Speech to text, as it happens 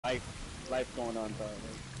life going on, probably.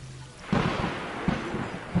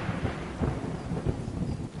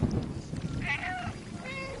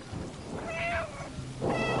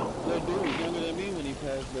 Little dude was younger than me when he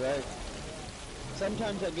passed, but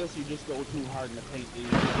sometimes I guess you just go too hard in the paint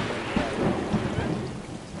that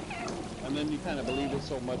and then you kind of believe it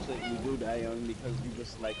so much that you do die young because you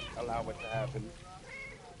just like allow it to happen.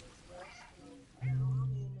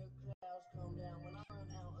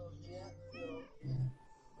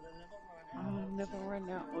 I'll never run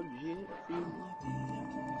out of jet fuel.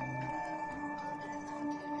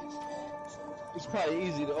 It's probably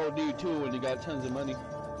easy to OD too when you got tons of money.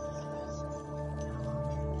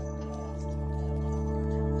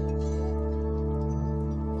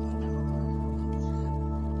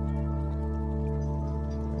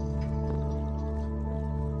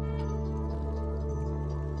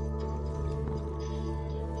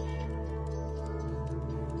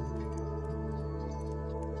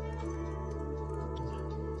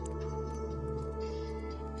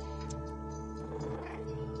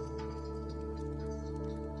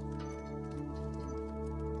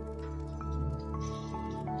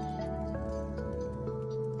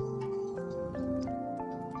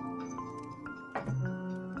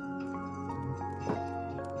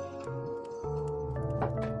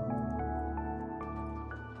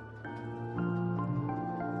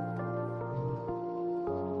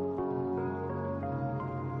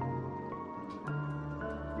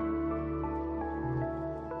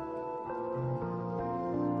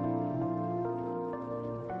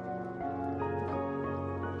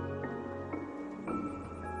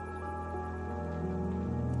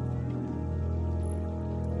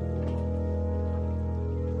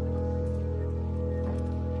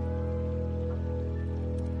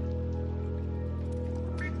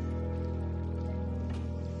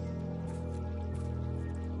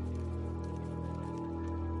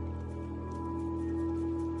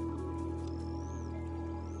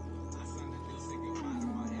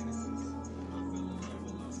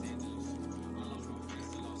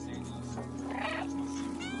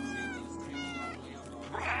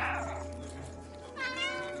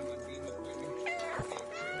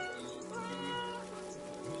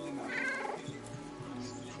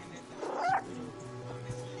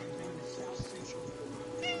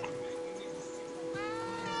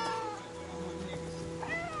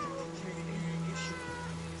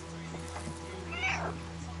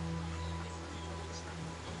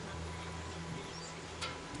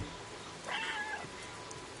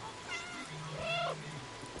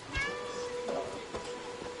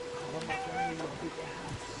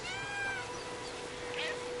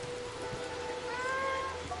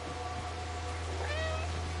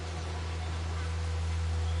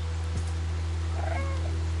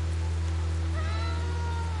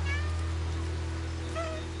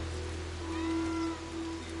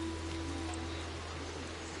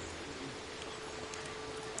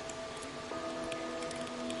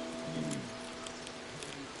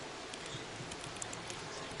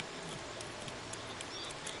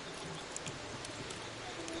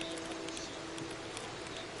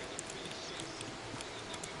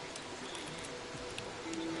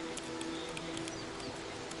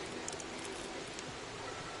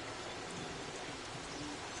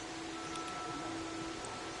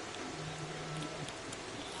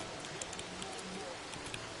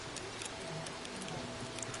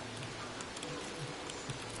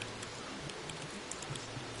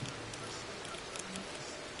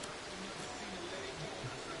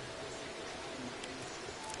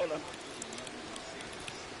 Hold on.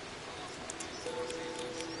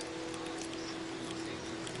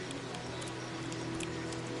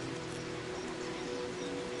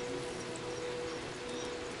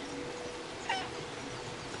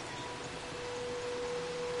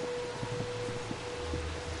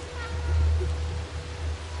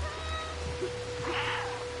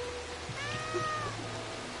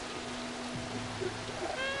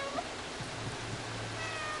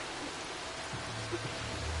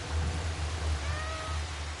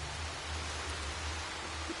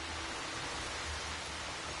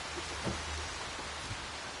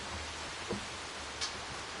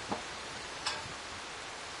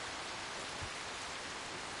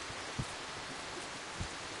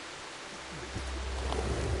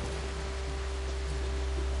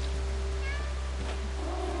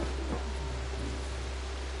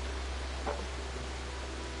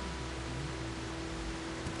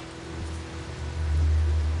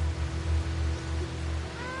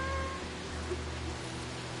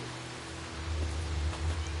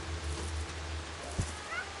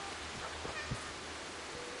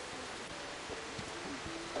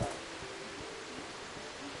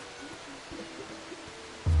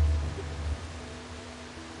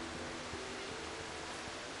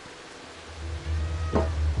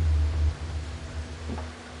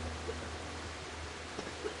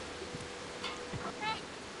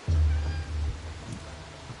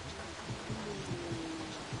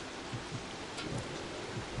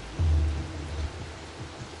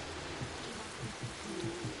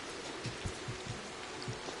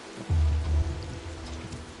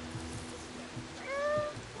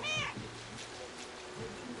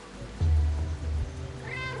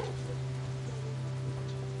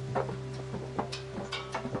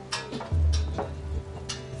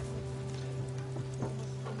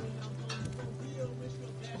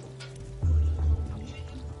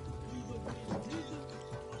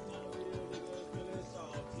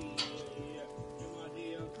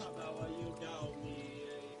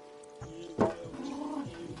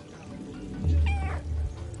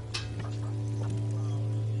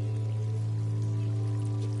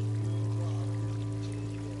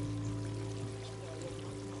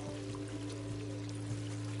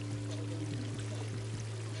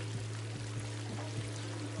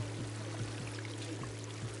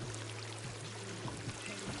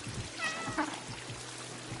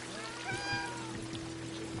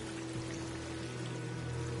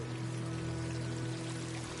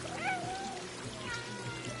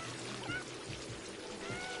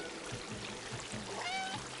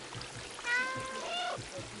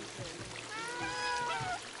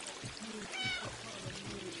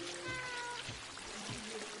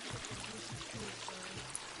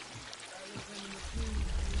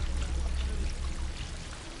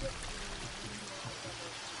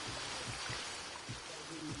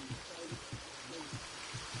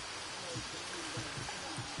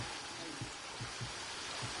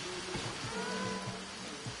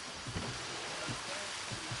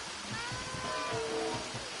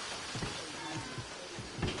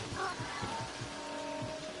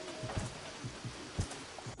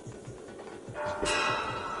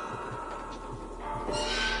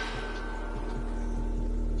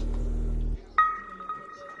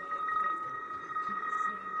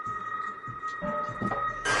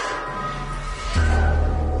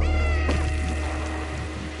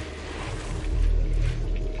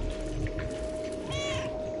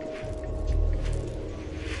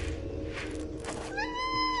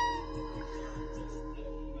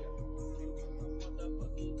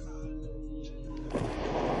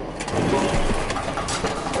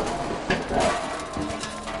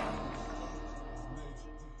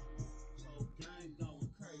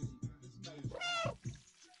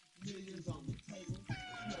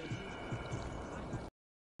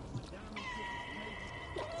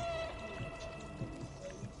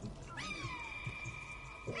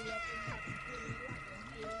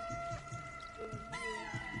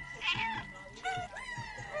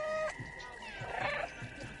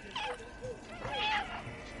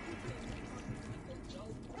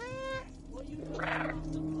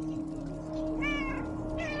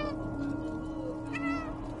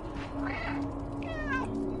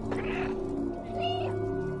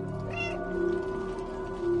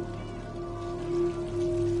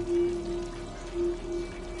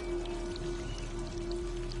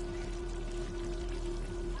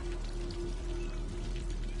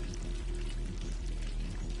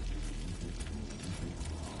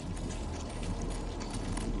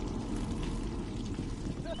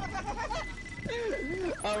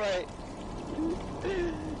 Alright.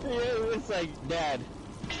 Yeah, it's like, Dad,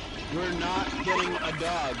 we're not getting a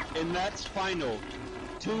dog, and that's final.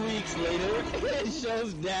 2 weeks later, it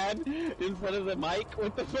shows Dad in front of the mic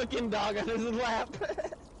with the fucking dog on his lap.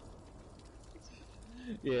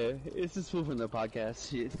 Yeah, it's just spoofing the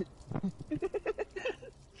podcast shit.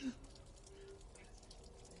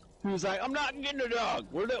 He was like, I'm not getting a dog.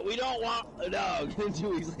 We don't want a dog. And 2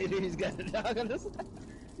 weeks later, he's got a dog on his lap.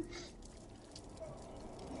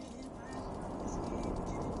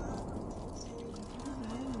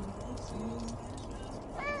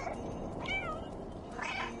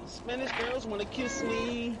 Spanish girls wanna kiss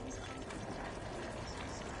me.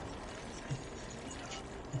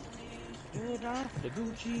 Get off the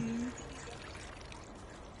Gucci.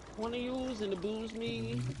 Wanna use and abuse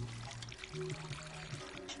me.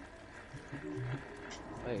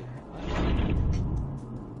 Wait.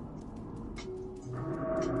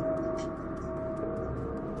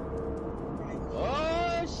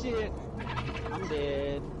 Oh shit. I'm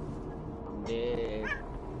dead. I'm dead.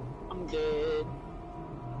 I'm dead.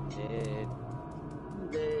 Dead.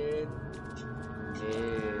 Dead.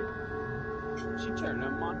 Dead. She turned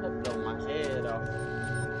them on to blow my head off.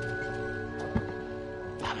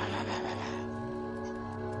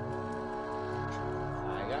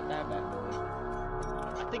 I got that bad boy.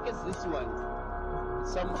 I think it's this one.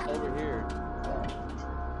 Some over here.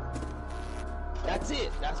 That's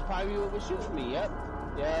it. That's probably what was shooting me. Yep.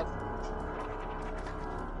 Yep.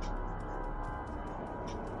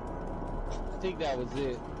 I think that was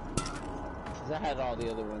it. Cause I had all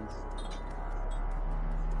the other ones.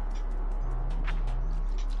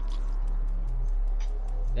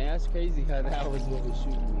 Damn, that's crazy how that was what was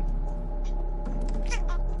shooting me.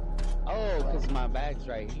 Oh, cause my bag's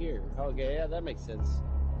right here. Okay, yeah, that makes sense.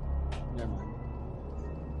 Never mind.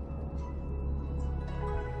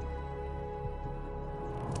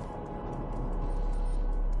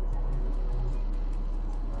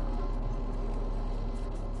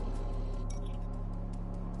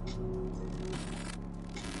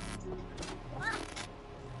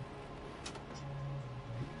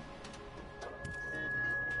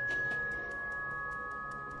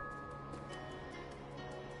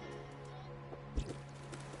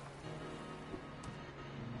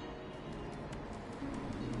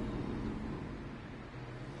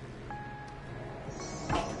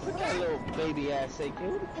 Look at that little baby ass AK.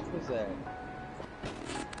 Who the fuck was that?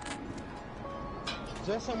 Is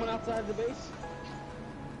there someone outside the base?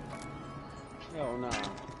 Hell no.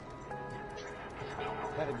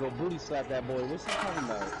 Gotta go booty slap that boy. What's he talking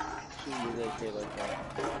about? Shooting his AK like that.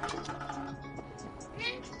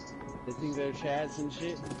 They think they're chads and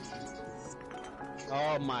shit?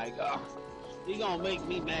 Oh my god. He gonna make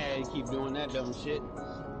me mad keep doing that dumb shit.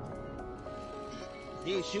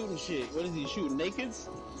 He ain't shooting shit. What is he shooting? Nakeds?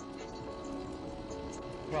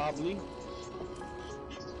 Probably.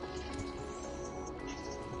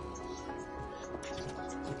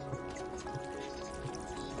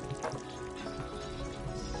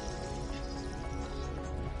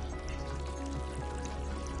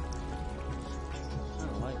 I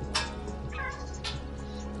don't like that.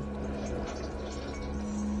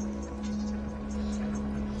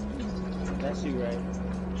 That's you, right?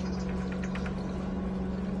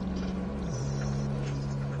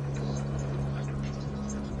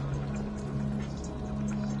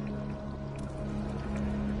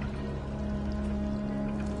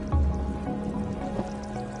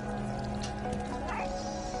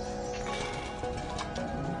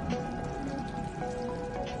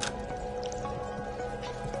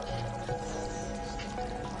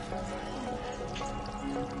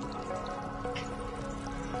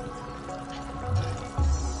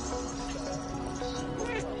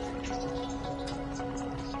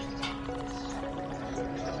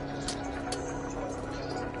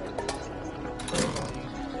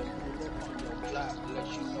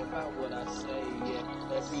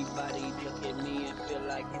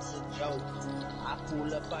 like it's a joke. I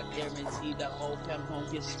pull up, I guarantee the whole fam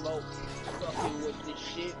gon' get smoked. Fucking with this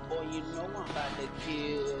shit, boy, you know I'm about to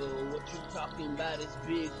kill. What you talking about is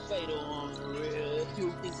big fatal on the real. If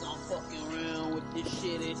you think I'm fucking around with this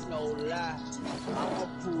shit, it's no lie. I'ma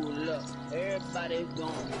pull up, everybody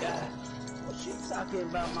gon' die. What you talking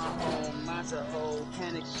about my home? Mine's a whole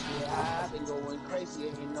panic shit. I've been going crazy,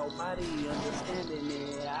 ain't nobody understanding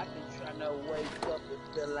it. I've been trying to wake up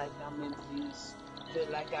and feel like I'm in peace. Feel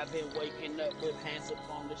like I've been waking up with hands up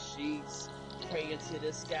on the sheets. Praying to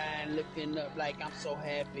the sky and looking up like I'm so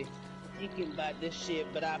happy. Thinking about this shit,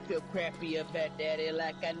 but I feel crappy about that. It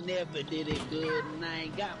like I never did it good, and I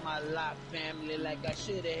ain't got my lock family like I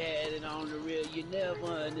should've had it on the real. You never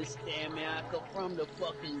understand me. I come from the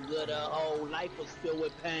fucking gutter. Whole life was filled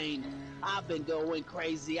with pain. I've been going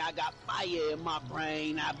crazy. I got fire in my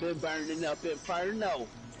brain. I've been burning up inferno.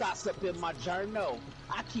 Thoughts up in my journal.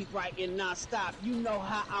 I keep writing non-stop. You know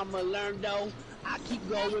how I'ma learn though. I keep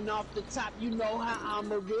going off the top, you know how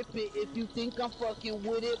I'ma rip it. If you think I'm fucking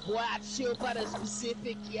with it, boy, I chill by the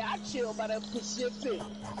Pacific. Yeah, I chill by the Pacific.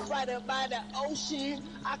 Right up by the ocean.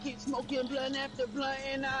 I keep smoking blunt after blunt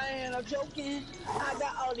and I ain't no joking. I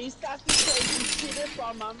got all these thoughts and crazy shit up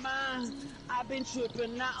on my mind. I've been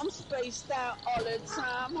tripping now, I'm spaced out all the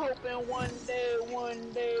time. Hoping one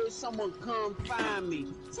day, someone come find me.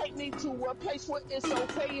 Take me to a place where it's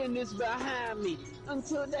okay and it's behind me.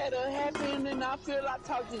 Until that'll happen and I feel I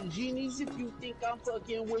talk to genies. If you think I'm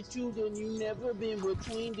fucking with you, then you never been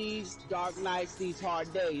between these dark nights, these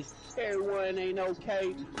hard days. Everyone ain't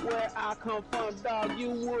okay. Where I come from, dog, you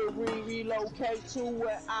would relocate to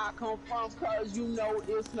where I come from, cause you know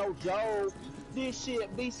it's no joke. This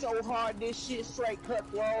shit be so hard, this shit straight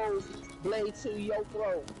cutthroat. Blade to your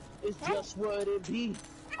throat, it's just what it be.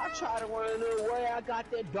 I try to run away, I got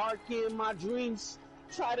that dark in my dreams.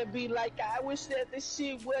 Try to be like, I wish that this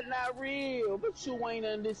shit was not real, but you ain't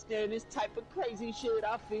understand this type of crazy shit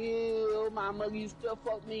I feel. Mama used to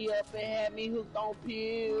fuck me up and had me hooked on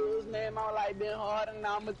pills. Man, my life been hard and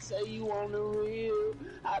I'ma tell you on the real.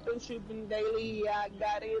 I've been tripping daily, yeah, I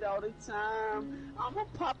got it all the time. I'ma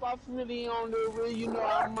pop off really on the real, you know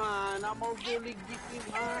I'm mine. I'ma really get you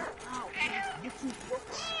mine out, get you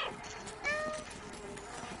fucked.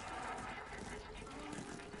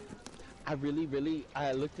 I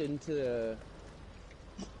looked into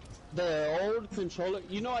the old controller.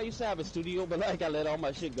 You know, I used to have a studio, but like I let all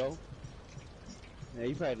my shit go. Yeah,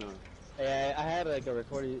 you probably know. Yeah, I had like a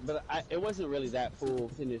recording, but it wasn't really that full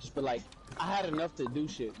finished. But like, I had enough to do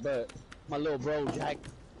shit. But my little bro Jack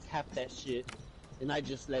tapped that shit, and I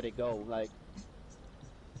just let it go. Like,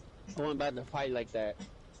 I went back to fight like that.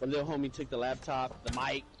 But little homie took the laptop, the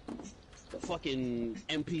mic, the fucking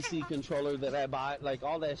MPC controller that I bought, like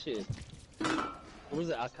all that shit. What was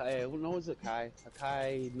it? Akai? No, was it Akai?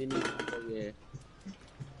 Akai Mini? Oh, yeah.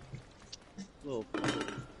 Little.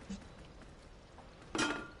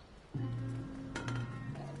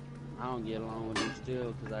 I don't get along with him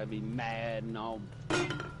still because I'd be mad and all.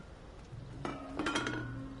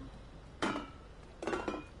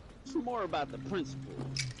 It's more about the principle.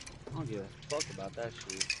 I don't give a fuck about that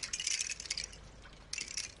shit.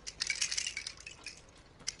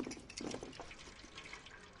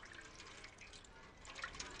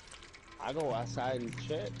 I go outside and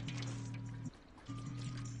check.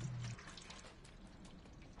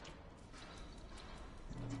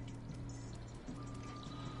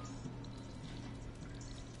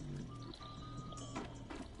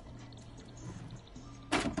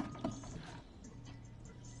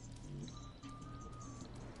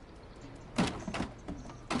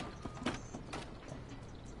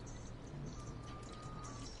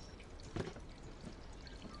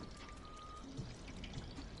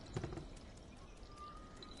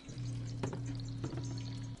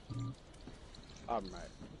 Alright.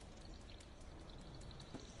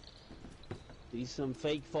 These some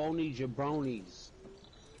fake phony jabronis.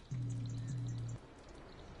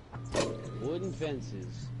 Wooden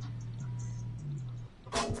fences.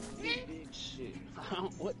 Big shit.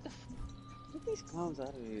 What the get these clowns out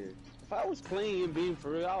of here. If I was playing and being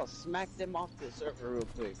for real, I'll smack them off the server real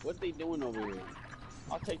quick. What they doing over here?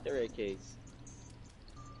 I'll take their AKs.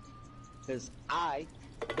 Cause I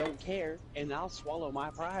don't care, and I'll swallow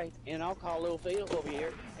my pride, and I'll call Lil Phil over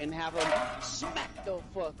here and have him smack the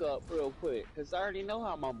fuck up real quick. Cause I already know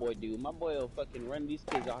how my boy do. My boy will fucking run these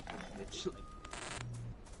kids off this bitch.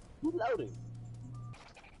 Who loading?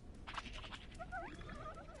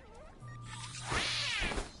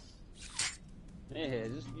 Yeah,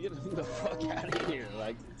 just get them the fuck out of here.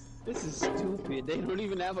 Like, this is stupid. They don't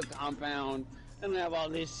even have a compound. They don't have all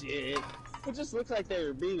this shit. It just looks like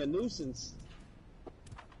they're being a nuisance.